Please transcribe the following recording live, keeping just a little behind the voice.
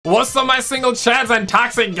What's up, my single chads and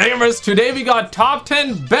toxic gamers? Today we got top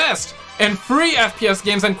 10 best and free FPS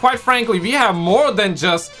games, and quite frankly we have more than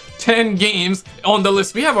just 10 games on the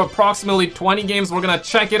list. We have approximately 20 games. We're gonna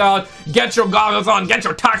check it out. Get your goggles on, get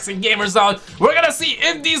your toxic gamers out. We're gonna see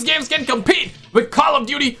if these games can compete with Call of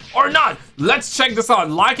Duty or not. Let's check this out.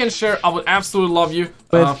 Like and share. I would absolutely love you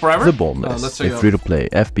forever. The Bornless, a free-to-play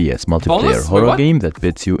FPS multiplayer horror game that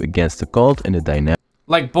pits you against a cult in a dynamic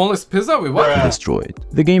like boneless pizza? Wait, what? Destroyed.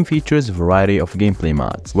 The game features a variety of gameplay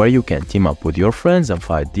mods, where you can team up with your friends and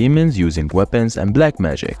fight demons using weapons and black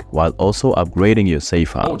magic, while also upgrading your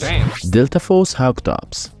safe house. Oh, damn. Delta Force Hawk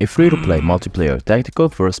Tops, a free-to-play multiplayer tactical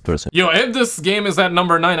first-person. Yo, if this game is at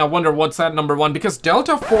number 9, I wonder what's at number 1, because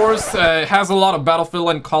Delta Force has a lot of Battlefield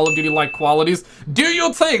and Call of Duty-like qualities. Do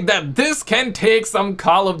you think that this can take some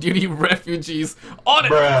Call of Duty refugees on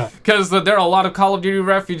it? Because there are a lot of Call of Duty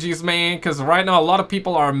refugees, man, because right now a lot of people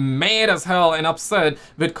are mad as hell and upset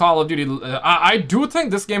with Call of Duty. I do think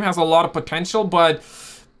this game has a lot of potential, but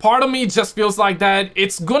part of me just feels like that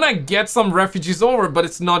it's gonna get some refugees over, but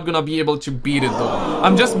it's not gonna be able to beat it though.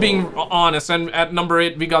 I'm just being honest. And at number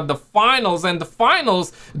 8 we got the finals, and the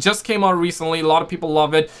finals just came out recently. A lot of people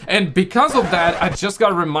love it, and because of that I just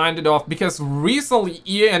got reminded of, because recently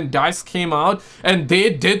EA and DICE came out and they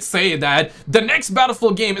did say that the next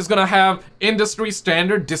Battlefield game is gonna have industry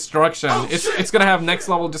standard destruction. It's gonna have next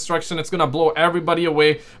level destruction. It's gonna blow everybody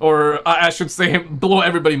away, or I should say blow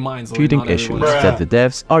everybody's minds away. Treating issues that the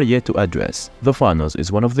devs are yet to address. The Finals is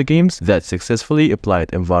one of the games that successfully applied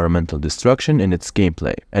environmental destruction in its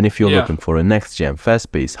gameplay, and if you're looking for a next-gen,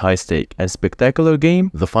 fast-paced, high-stake, and spectacular game,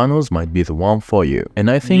 The Finals might be the one for you, and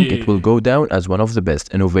I think it will go down as one of the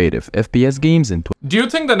best innovative FPS games in. Do you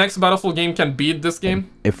think the next Battlefield game can beat this game?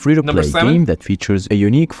 A free-to-play game that features a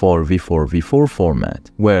unique 4v4v4 format,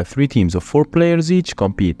 where 3 teams of 4 players each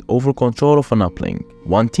compete over control of an uplink.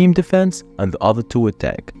 One team defends and the other 2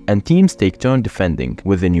 attack, and teams take turn defending,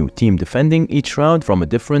 with a new team defending each round from a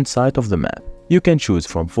different side of the map. You can choose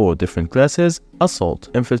from 4 different classes: Assault,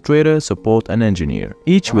 Infiltrator, Support, and Engineer,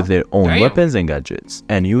 each with their own weapons and gadgets,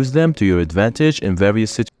 and use them to your advantage in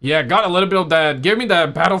various situations. Yeah, got a little bit of that. Give me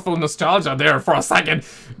that Battlefield nostalgia there for a second.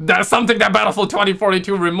 That's something that Battlefield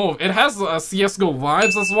 2042 removed. It has CSGO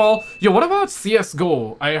vibes as well. Yo, what about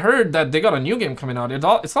CSGO? I heard that they got a new game coming out.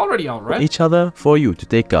 It's already out, right? Each other for you to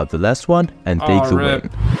take out the last one and take the win.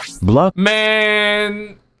 Block.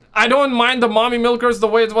 Man, I don't mind the mommy milkers the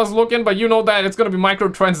way it was looking, but you know that it's gonna be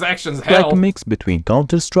microtransactions. Hell. Like a mix between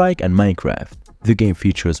Counter-Strike and Minecraft. The game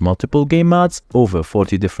features multiple game mods, over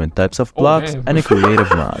 40 different types of blocks, and a creative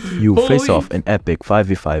mod. You face off in epic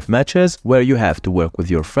 5v5 matches where you have to work with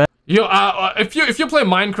your friends. Yo, if you play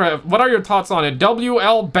Minecraft, what are your thoughts on it?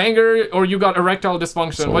 WL banger, or you got erectile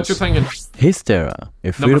dysfunction? What you thinking? Histera,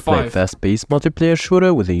 a free-to-play fast-paced multiplayer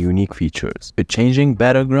shooter with a unique features: a changing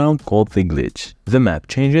battleground called the Glitch. The map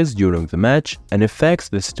changes during the match and affects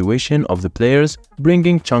the situation of the players,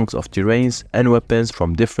 bringing chunks of terrains and weapons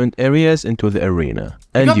from different areas into the arena.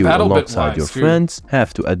 And you, alongside your friends,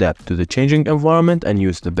 have to adapt to the changing environment and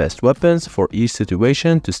use the best weapons for each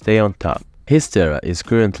situation to stay on top. Histera is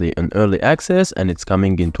currently in early access, and it's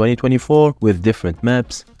coming in 2024 with different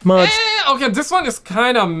maps, mods. Okay, this one is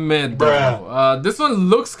kind of mid though. This one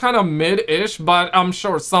looks kind of mid-ish, but I'm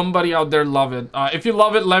sure somebody out there love it. If you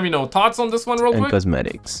love it, let me know. Thoughts on this one real quick? And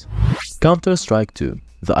cosmetics. Counter-Strike 2,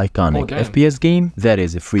 the iconic FPS game that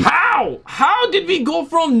is a free... How did we go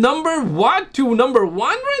from number 1 to number 1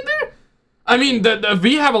 right there? I mean,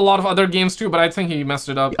 we have a lot of other games too, but I think he messed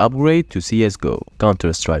it up. Upgrade to CSGO.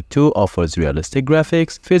 Counter-Strike 2 offers realistic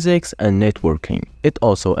graphics, physics, and networking. It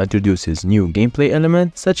also introduces new gameplay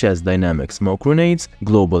elements such as dynamic smoke grenades,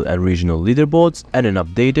 global and regional leaderboards, and an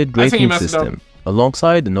updated rating system,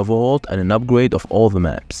 alongside an overhaul and an upgrade of all the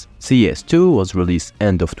maps. CS2 was released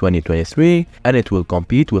end of 2023, and it will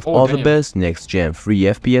compete with all the best next-gen free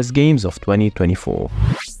FPS games of 2024.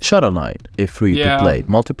 Shatterline, a free-to-play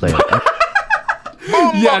multiplayer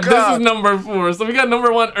this is number 4, so we got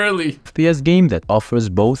number 1 early. FPS game that offers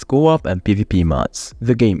both co-op and PvP mods.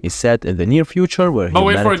 The game is set in the near future, where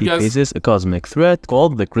humanity faces a cosmic threat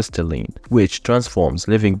called the Crystalline, which transforms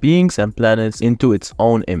living beings and planets into its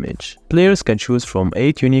own image. Players can choose from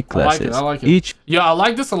 8 unique classes. I like it. Yeah, I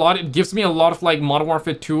like this a lot. It gives me a lot of like Modern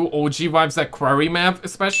Warfare 2 OG vibes, that quarry map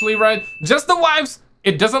especially, right? Just the vibes.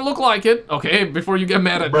 It doesn't look like it, okay, before you get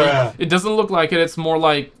mad at me. It doesn't look like it. It's more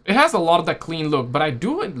like, it has a lot of that clean look, but I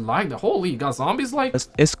do like the holy, you got zombies like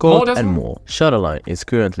escort and more. Shatterline is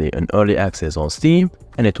currently in early access on Steam,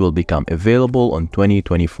 and it will become available on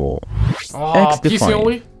 2024.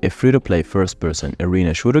 Xdefiant, a free-to-play first-person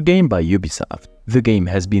arena shooter game by Ubisoft. The game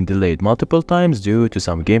has been delayed multiple times due to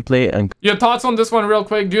some gameplay and... Your thoughts on this one real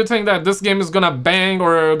quick? Do you think that this game is gonna bang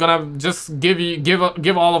or gonna just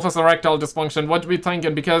give all of us erectile dysfunction? What are we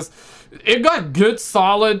thinking? Because it got good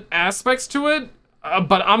solid aspects to it.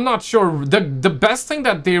 But I'm not sure. The best thing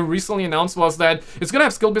that they recently announced was that it's gonna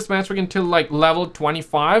have skill-based matchmaking until like level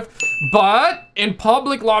 25, but in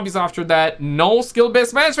public lobbies after that, no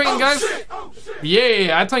skill-based matchmaking, guys.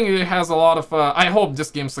 Yeah, I think it has a lot of. I hope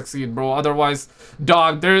this game succeeds, bro. Otherwise,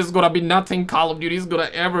 dog, there is gonna be nothing Call of Duty is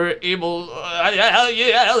gonna ever able.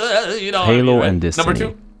 You know. Halo and Destiny. Number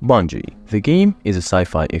 2. Bungie. The game is a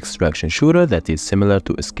sci-fi extraction shooter that is similar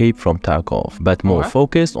to Escape from Tarkov, but more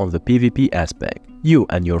focused on the PvP aspect. You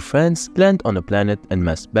and your friends land on a planet and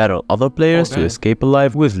must battle other players to escape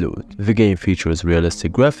alive with loot. The game features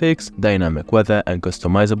realistic graphics, dynamic weather, and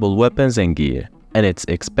customizable weapons and gear. And it's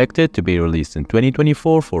expected to be released in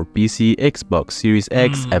 2024 for PC, Xbox Series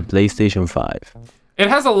X, and PlayStation 5. It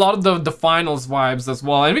has a lot of the finals vibes as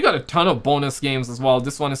well, and we got a ton of bonus games as well.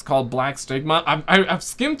 This one is called Black Stigma. I've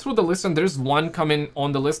skimmed through the list, and there's one coming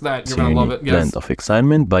on the list that you're gonna love it. Yes. Blend of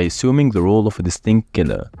excitement by assuming the role of a distinct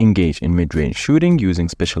killer. Engage in mid-range shooting using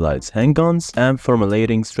specialized handguns and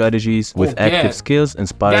formulating strategies with active skills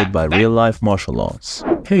inspired by real-life martial arts.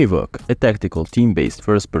 Havoc, a tactical team-based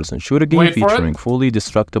first-person shooter game featuring fully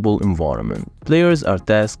destructible environment. Players are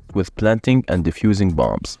tasked with planting and defusing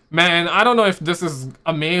bombs. Man, I don't know if this is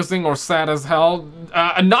amazing or sad as hell.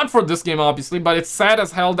 Not for this game, obviously, but it's sad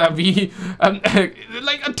as hell that we...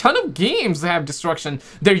 like, a ton of games have destruction.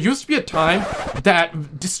 There used to be a time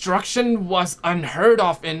that destruction was unheard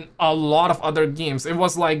of in a lot of other games. It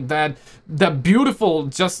was like that, the beautiful,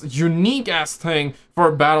 just unique-ass thing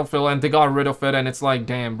for Battlefield, and they got rid of it, and it's like,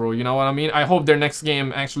 damn, bro, you know what I mean? I hope their next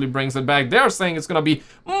game actually brings it back. They're saying it's gonna be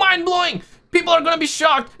mind-blowing. People are gonna be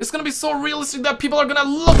shocked. It's gonna be so realistic that people are gonna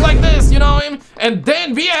look like this, you know what I mean? And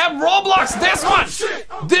then we have Roblox,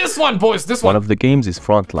 this one, boys, this one. One of the games is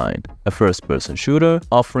Frontline, a first-person shooter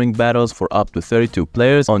offering battles for up to 32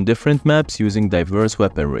 players on different maps using diverse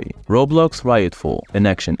weaponry. Roblox Riotful, an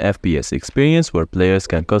action FPS experience where players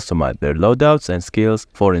can customize their loadouts and skills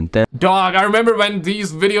for intense... Dog, I remember when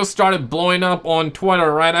these videos started blowing up on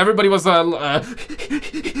Twitter, right? Everybody was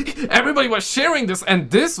everybody was sharing this,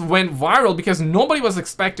 and this went viral because nobody was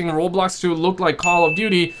expecting Roblox to look like Call of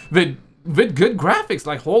Duty with good graphics,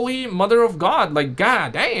 like holy mother of God, like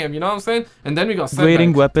god damn, you know what I'm saying? And then we got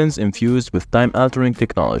Setback. Weapons infused with time-altering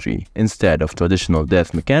technology. Instead of traditional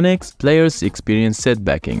death mechanics, players experience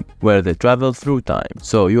setbacking, where they travel through time.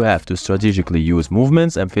 So you have to strategically use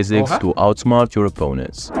movements and physics to outsmart your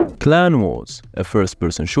opponents. Clan Wars, a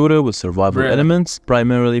first-person shooter with survival elements,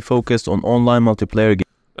 primarily focused on online multiplayer games.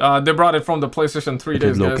 They brought it from the PlayStation 3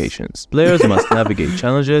 days, locations. Players must navigate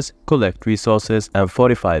challenges, collect resources, and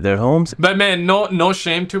fortify their homes. But man, no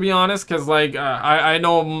shame, to be honest, because like I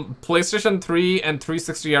know PlayStation 3 and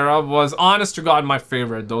 360 era was honest to God my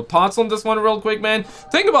favorite though. Thoughts on this one real quick, man?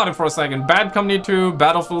 Think about it for a second. Bad Company 2,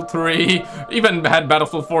 Battlefield 3, even had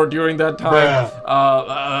Battlefield 4 during that time.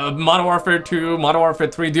 Modern Warfare 2, Modern Warfare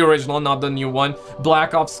 3, the original, not the new one.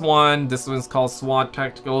 Black Ops 1, this one's called SWAT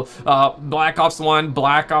Tactical. Black Ops 1,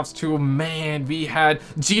 Black Ops 2, man, we had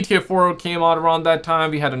GTA 4 came out around that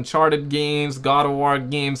time. We had Uncharted games, God of War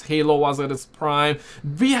games, Halo was at its prime.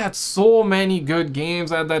 We had so many good games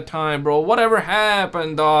at that time, bro. Whatever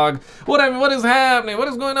happened, dog? What is happening? What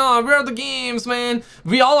is going on? Where are the games, man?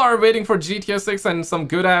 We all are waiting for GTA 6 and some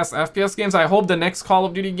good ass FPS games. I hope the next Call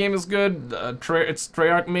of Duty game is good. It's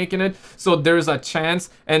Treyarch making it, so there's a chance.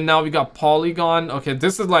 And now we got Polygon. Okay,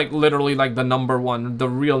 this is like literally like the #1, the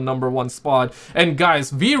real #1 spot. And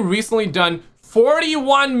guys, we recently done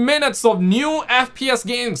 41 minutes of new FPS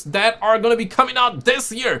games that are gonna be coming out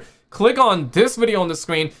this year. Click on this video on the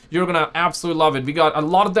screen. You're gonna absolutely love it. We got a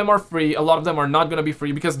lot of them are free, a lot of them are not gonna be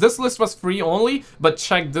free because this list was free only, but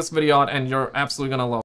check this video out and you're absolutely gonna love it.